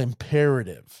moral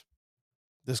imperative.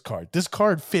 This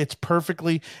card fits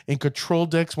perfectly in control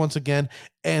decks once again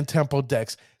and tempo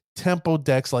decks. Tempo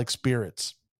decks like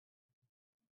spirits.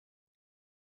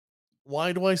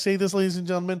 Why do I say this, ladies and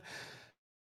gentlemen?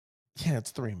 Yeah,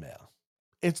 it's 3 mana.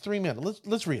 It's 3 mana.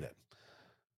 Let's read it.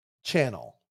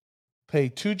 Channel. Pay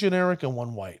 2 generic and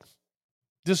 1 white.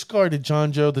 Discard a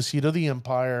Jonjo, the Seed of the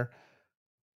Empire.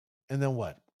 And then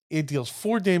what? It deals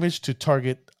 4 damage to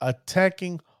target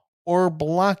attacking or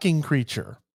blocking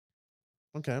creature.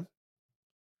 Okay.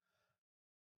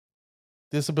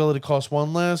 This ability costs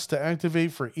 1 less to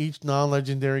activate for each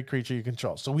non-legendary creature you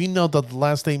control. So we know that the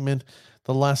last statement,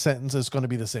 the last sentence is going to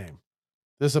be the same.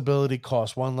 This ability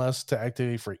costs 1 less to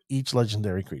activate for each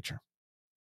legendary creature.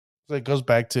 So it goes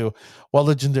back to what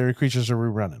legendary creatures are we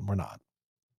running? We're not.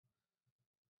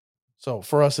 So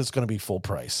for us, it's going to be full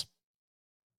price.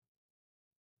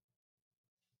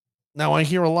 Now I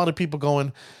hear a lot of people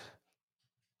going,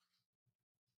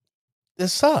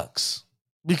 this sucks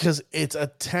because it's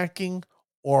attacking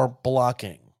or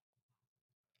blocking.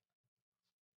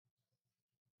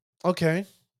 Okay.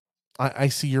 I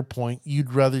see your point.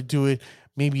 You'd rather do it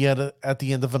maybe at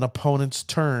the end of an opponent's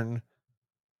turn,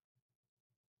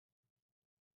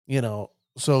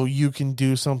 so you can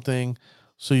do something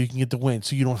so you can get the win.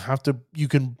 So you don't have to, you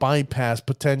can bypass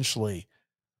potentially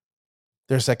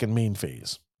their second main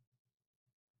phase.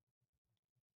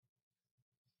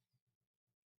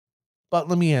 But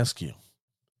let me ask you,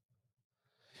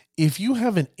 if you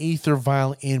have an Aether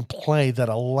Vial in play that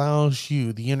allows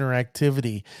you the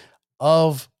interactivity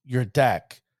of your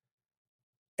deck,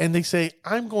 and they say,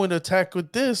 I'm going to attack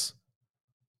with this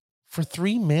for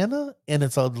 3 mana and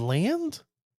it's a land,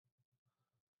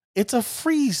 it's a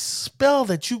free spell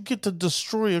that you get to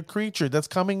destroy a creature that's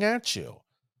coming at you.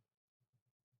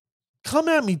 Come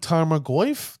at me,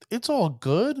 Tarmogoyf. It's all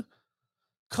good.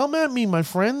 Come at me, my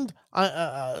friend.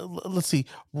 Let's see,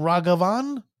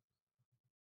 Ragavan.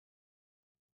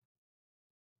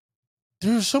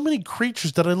 There's so many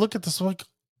creatures that I look at this like,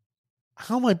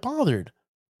 how am I bothered?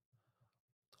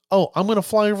 Oh, I'm gonna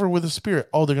fly over with a spirit.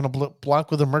 Oh, they're gonna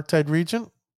block with a Murktide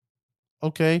Regent.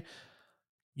 Okay,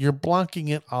 you're blocking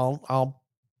it. I'll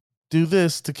do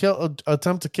this to kill.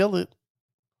 Attempt to kill it.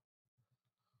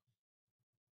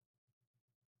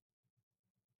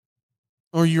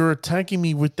 Or you're attacking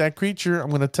me with that creature.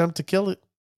 I'm gonna attempt to kill it.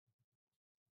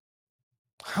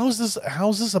 How's this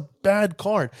a bad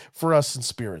card for us in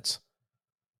spirits?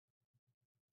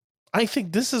 I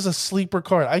think this is a sleeper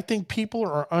card. I think people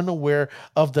are unaware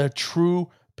of the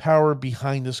true power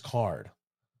behind this card.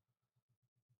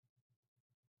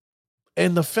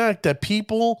 And the fact that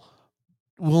people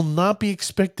will not be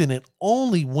expecting it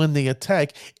only when they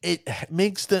attack,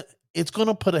 it's going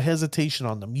to put a hesitation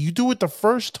on them. You do it the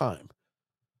first time.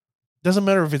 Doesn't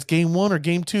matter if it's game 1 or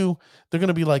game 2, they're going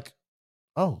to be like,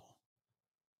 "Oh,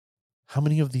 how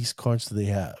many of these cards do they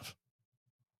have?"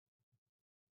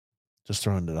 Just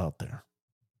throwing it out there.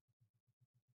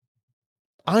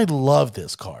 I love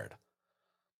this card.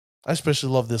 I especially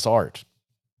love this art.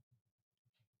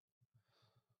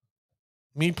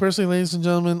 Me personally, ladies and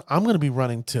gentlemen, I'm going to be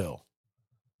running 2.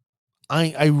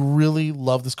 I really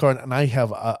love this card, and I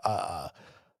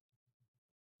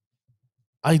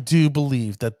do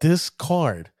believe that this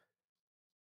card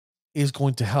is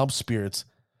going to help spirits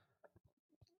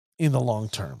in the long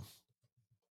term.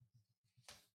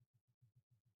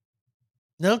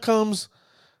 Now comes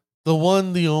the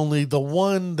one, the only, the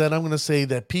one that I'm going to say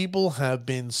that people have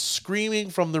been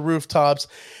screaming from the rooftops.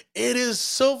 It is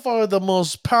so far the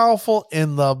most powerful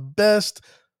and the best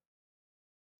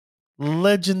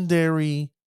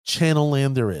legendary channel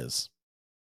land there is.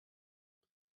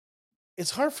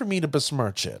 It's hard for me to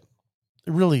besmirch it.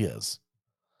 It really is.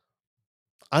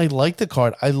 I like the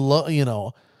card. I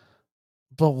love,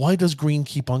 but why does green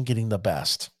keep on getting the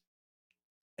best?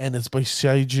 And it's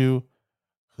Boseiju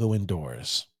Who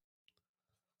Endures.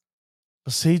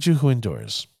 Boseiju Who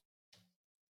Endures.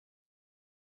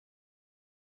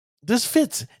 This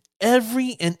fits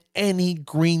every and any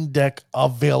green deck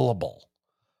available.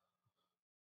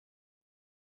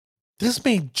 This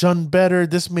made Jund better.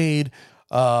 This made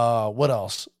what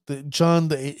else?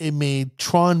 It made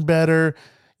Tron better.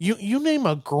 You name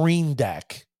a green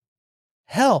deck.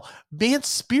 Hell, Bant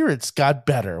Spirits got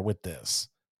better with this.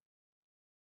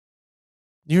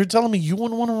 You're telling me you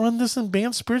wouldn't want to run this in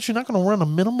Bant Spirits? You're not going to run a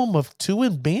minimum of 2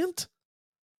 in Bant?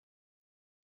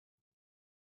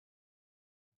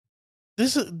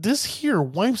 This here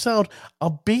wipes out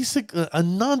a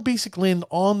non-basic land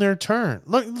on their turn.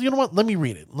 You know what? Let me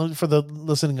read it for the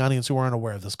listening audience who aren't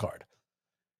aware of this card.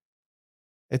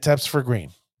 It taps for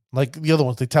green, like the other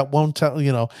ones. They tap one tap.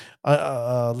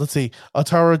 Let's see.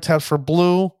 Atara taps for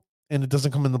blue, and it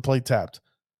doesn't come into play tapped.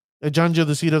 Janjo,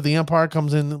 the Seat of the Empire,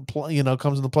 comes into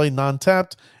play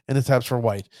non-tapped, and it taps for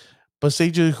white.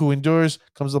 Boseiju Who Endures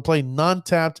comes into play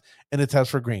non-tapped, and it taps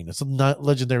for green. It's a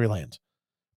legendary land.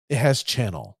 It has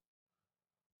channel.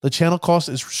 The channel cost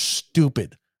is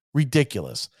stupid,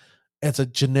 ridiculous. It's a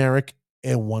generic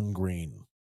and 1 green.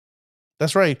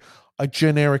 That's right, a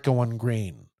generic and 1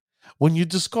 green. When you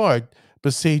discard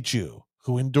Boseiju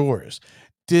Who Endures,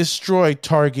 destroy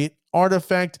target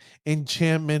artifact,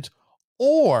 enchantment,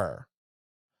 or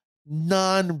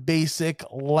non-basic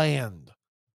land.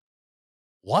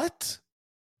 What?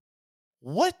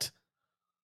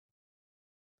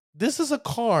 This is a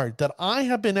card that I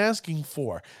have been asking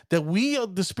for, that we,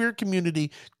 the spirit community,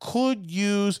 could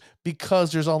use,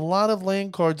 because there's a lot of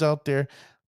land cards out there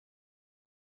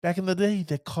back in the day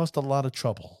that caused a lot of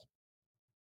trouble.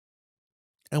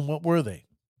 And what were they?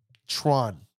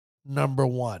 Tron, number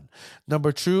 1.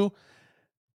 Number 2,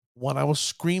 when I was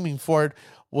screaming for it,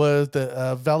 was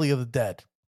the Valley of the Dead.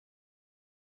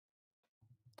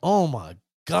 Oh my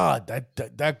God,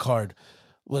 that card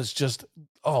was just,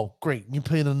 oh, great. You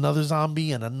played another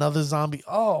zombie and another zombie.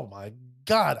 Oh my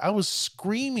God. I was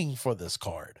screaming for this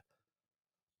card.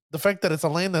 The fact that it's a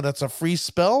land that's a free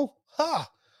spell,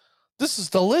 this is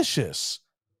delicious.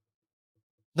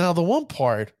 Now, the one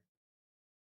part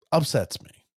upsets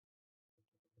me.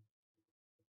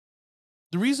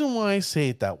 The reason why I say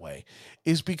it that way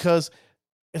is because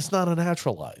it's not a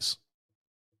naturalize.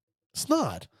 It's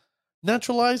not.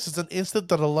 Naturalize is an instant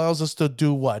that allows us to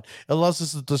do what? It allows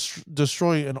us to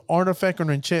destroy an artifact or an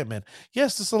enchantment.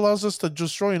 Yes, this allows us to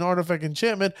destroy an artifact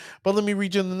enchantment, but let me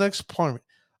read you the next part,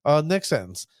 next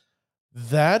sentence.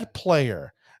 That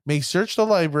player may search the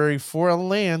library for a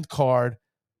land card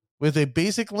with a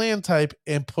basic land type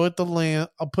and put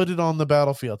it on the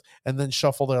battlefield and then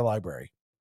shuffle their library.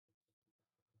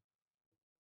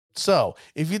 So,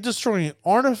 if you destroy an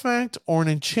artifact or an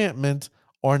enchantment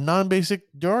or a non-basic,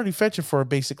 you're already fetching for a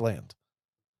basic land.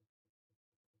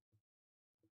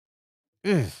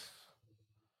 Ugh.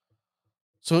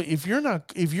 So if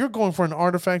you're going for an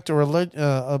artifact or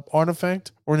a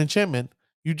artifact or an enchantment,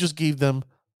 you just gave them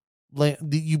land.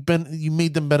 You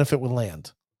made them benefit with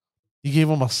land. You gave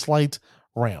them a slight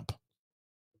ramp.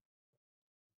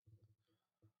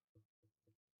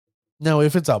 Now,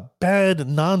 if it's a bad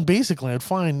non-basic land,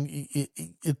 fine.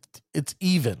 It's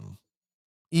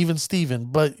even Steven,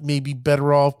 but maybe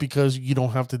better off because you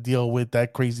don't have to deal with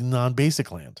that crazy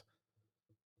non-basic land.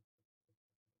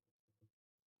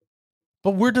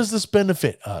 But where does this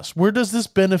benefit us? Where does this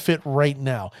benefit right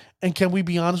now? And can we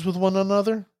be honest with one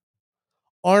another?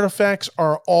 Artifacts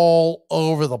are all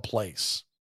over the place.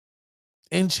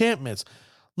 Enchantments.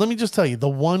 Let me just tell you, the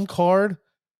one card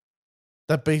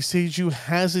that Beseiju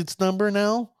has its number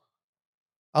now.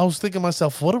 I was thinking to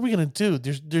myself, what are we gonna do?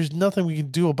 There's nothing we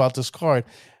can do about this card.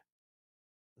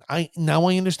 I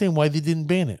understand why they didn't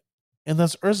ban it, and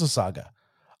that's Urza Saga.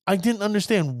 I didn't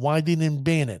understand why they didn't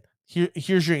ban it.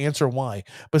 Here's your answer why.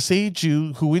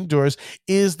 Beseiju, who endures,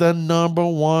 is the number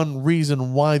one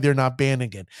reason why they're not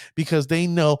banning it. Because they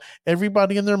know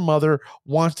everybody and their mother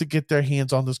wants to get their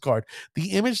hands on this card.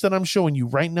 The image that I'm showing you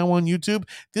right now on YouTube,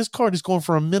 this card is going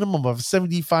for a minimum of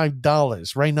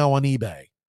 $75 right now on eBay.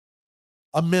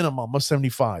 A minimum of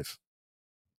 75.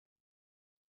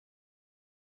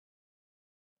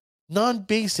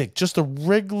 Non-basic, just a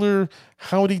regular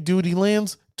howdy doody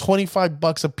lands,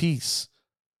 $25 a piece.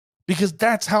 Because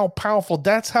that's how powerful,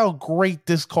 that's how great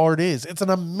this card is. It's an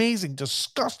amazing,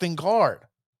 disgusting card.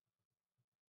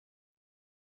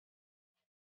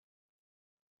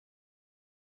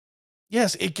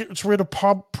 Yes, it gets rid of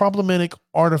problematic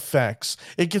artifacts.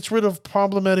 It gets rid of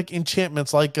problematic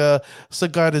enchantments like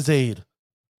Sagada's Aid.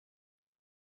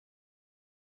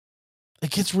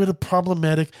 It gets rid of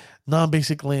problematic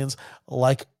non-basic lands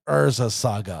like Urza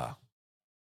Saga.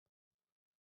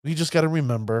 We just got to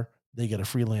remember they get a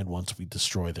free land once we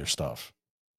destroy their stuff.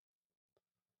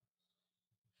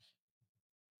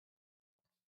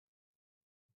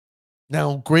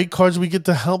 Now, great cards we get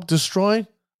to help destroy.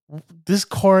 This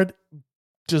card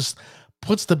just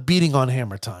puts the beating on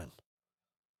Hammer Time.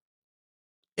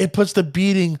 It puts the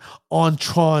beating on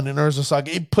Tron and Urza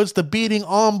Saga. It puts the beating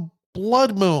on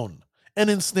Blood Moon and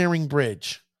Ensnaring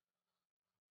Bridge.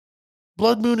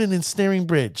 Blood Moon and Ensnaring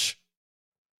Bridge.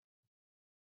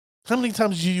 How many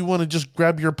times do you want to just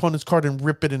grab your opponent's card and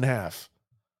rip it in half?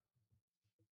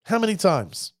 How many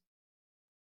times?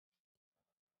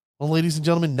 Well, ladies and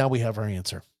gentlemen, now we have our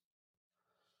answer.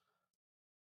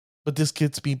 But this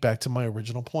gets me back to my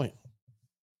original point.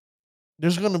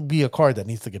 There's going to be a card that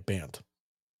needs to get banned.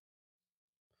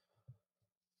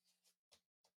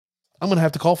 I'm going to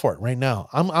have to call for it right now.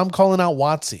 I'm calling out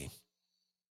WotC.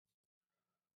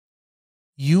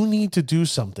 You need to do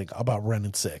something about Wrenn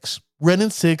and 6. Wrenn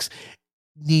and 6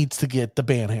 needs to get the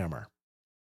ban hammer.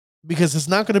 Because it's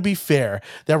not going to be fair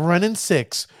that Wrenn and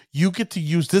 6, you get to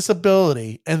use this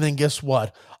ability, and then guess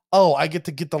what? Oh, I get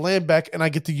to get the land back and I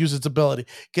get to use its ability.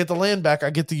 Get the land back, I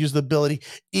get to use the ability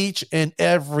each and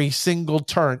every single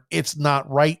turn. It's not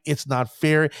right, it's not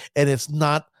fair, and it's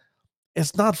not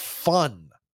fun.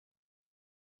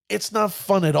 It's not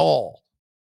fun at all.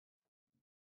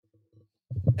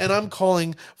 And I'm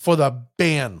calling for the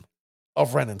ban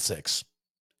of Wrenn and 6.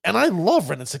 And I love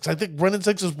Wrenn and 6. I think Wrenn and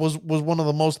 6 was one of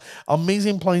the most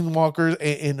amazing Planeswalkers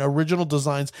and original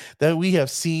designs that we have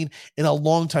seen in a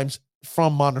long time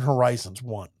from Modern Horizons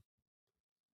 1.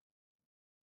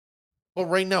 But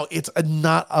right now, it's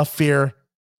not a fair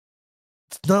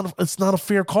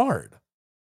card.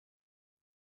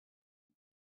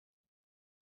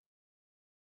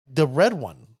 The red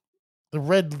one, the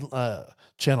red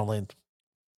channel land,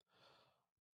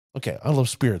 Okay, I love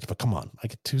spirits, but come on. I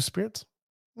get 2 spirits?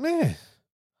 Meh.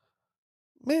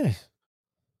 Meh.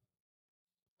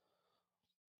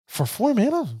 For 4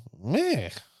 mana? Meh.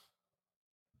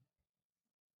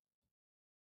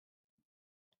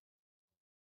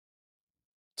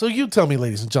 So you tell me,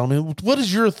 ladies and gentlemen, what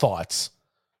is your thoughts?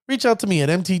 Reach out to me at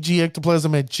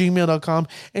mtgectoplasm@gmail.com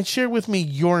and share with me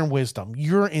your wisdom,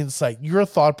 your insight, your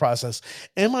thought process.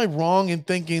 Am I wrong in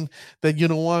thinking that, you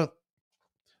know what,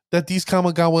 that these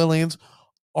Kamigawa lands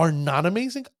are not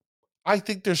amazing? I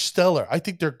think they're stellar. I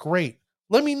think they're great.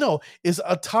 Let me know. Is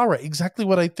Atara exactly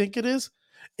what I think it is?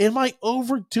 Am I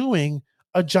overdoing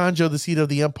a Jonjo, the Seed of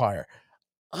the Empire?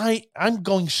 I'm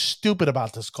going stupid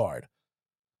about this card.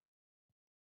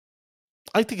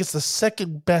 I think it's the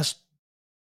second best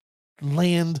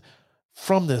land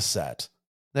from this set,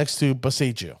 next to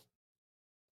Boseiju.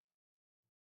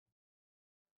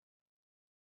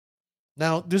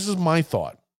 Now, this is my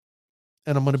thought,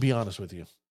 and I'm going to be honest with you.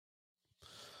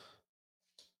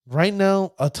 Right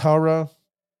now, Atara,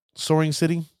 Soaring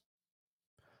City,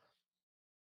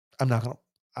 I'm not going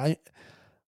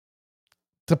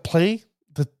to play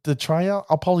the tryout,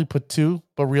 I'll probably put 2,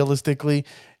 but realistically,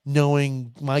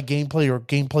 knowing my gameplay or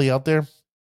gameplay out there,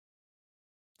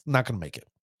 not going to make it.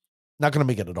 Not going to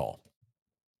make it at all.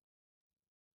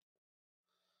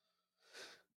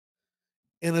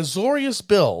 In a Azorius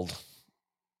build,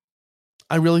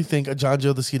 I really think a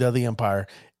Jonjo, the Seed of the Empire,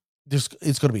 it's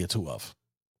going to be a 2 of.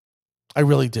 I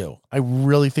really do. I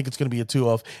really think it's going to be a 2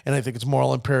 of, and I think it's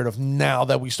moral imperative now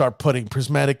that we start putting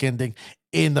Prismatic Ending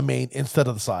in the main instead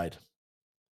of the side.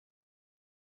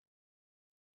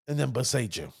 And then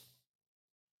Boseiju,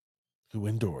 who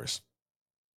endures.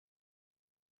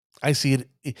 I see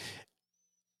it.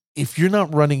 If you're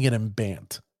not running it in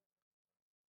Bant,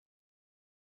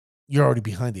 you're already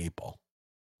behind the 8 ball.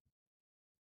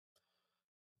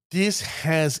 This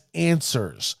has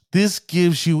answers. This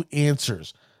gives you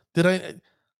answers.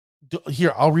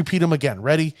 Here, I'll repeat them again.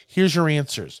 Ready? Here's your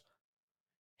answers.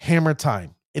 Hammer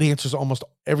Time. It answers almost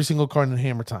every single card in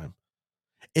Hammer Time.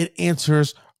 It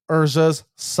answers Urza's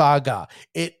Saga.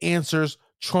 It answers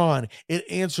Tron. It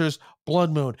answers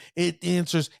Blood Moon. It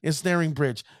answers Ensnaring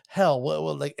Bridge. Hell, what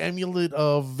like Amulet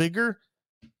of Vigor?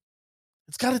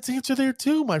 It's got its answer there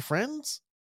too, my friends.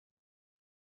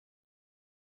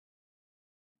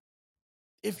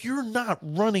 If you're not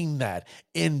running that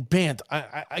in Bant,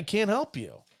 I can't help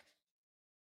you.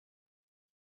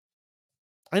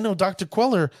 I know Dr.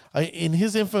 Queller, in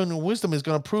his infinite wisdom, is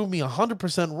going to prove me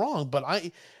 100% wrong, but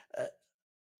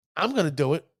I'm going to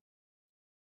do it.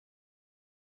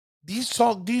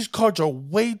 These cards are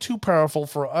way too powerful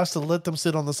for us to let them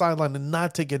sit on the sideline and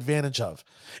not take advantage of.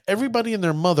 Everybody and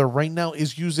their mother right now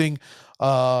is using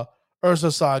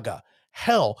Urza Saga.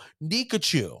 Hell,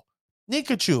 Nikachu,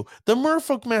 the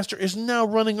Merfolk Master, is now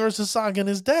running Urza Saga in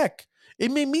his deck. It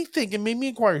made me think, it made me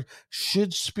inquire,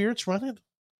 should spirits run it?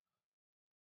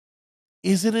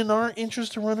 Is it in our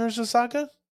interest to run Urza Saga?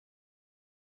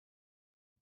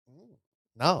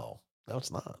 No,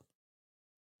 it's not.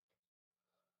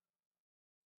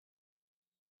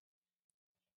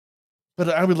 But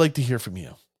I would like to hear from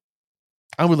you.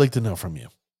 I would like to know from you.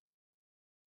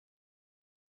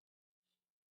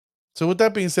 So with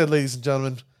that being said, ladies and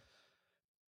gentlemen,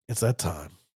 it's that time.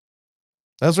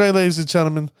 That's right, ladies and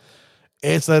gentlemen.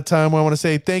 It's that time where I want to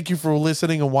say thank you for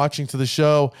listening and watching to the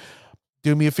show.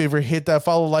 Do me a favor, hit that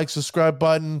follow, like, subscribe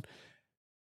button,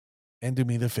 and do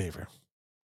me the favor.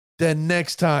 Then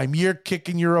next time you're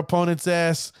kicking your opponent's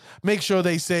ass, make sure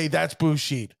they say that's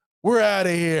Bullshit. We're out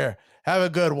of here. Have a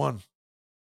good one.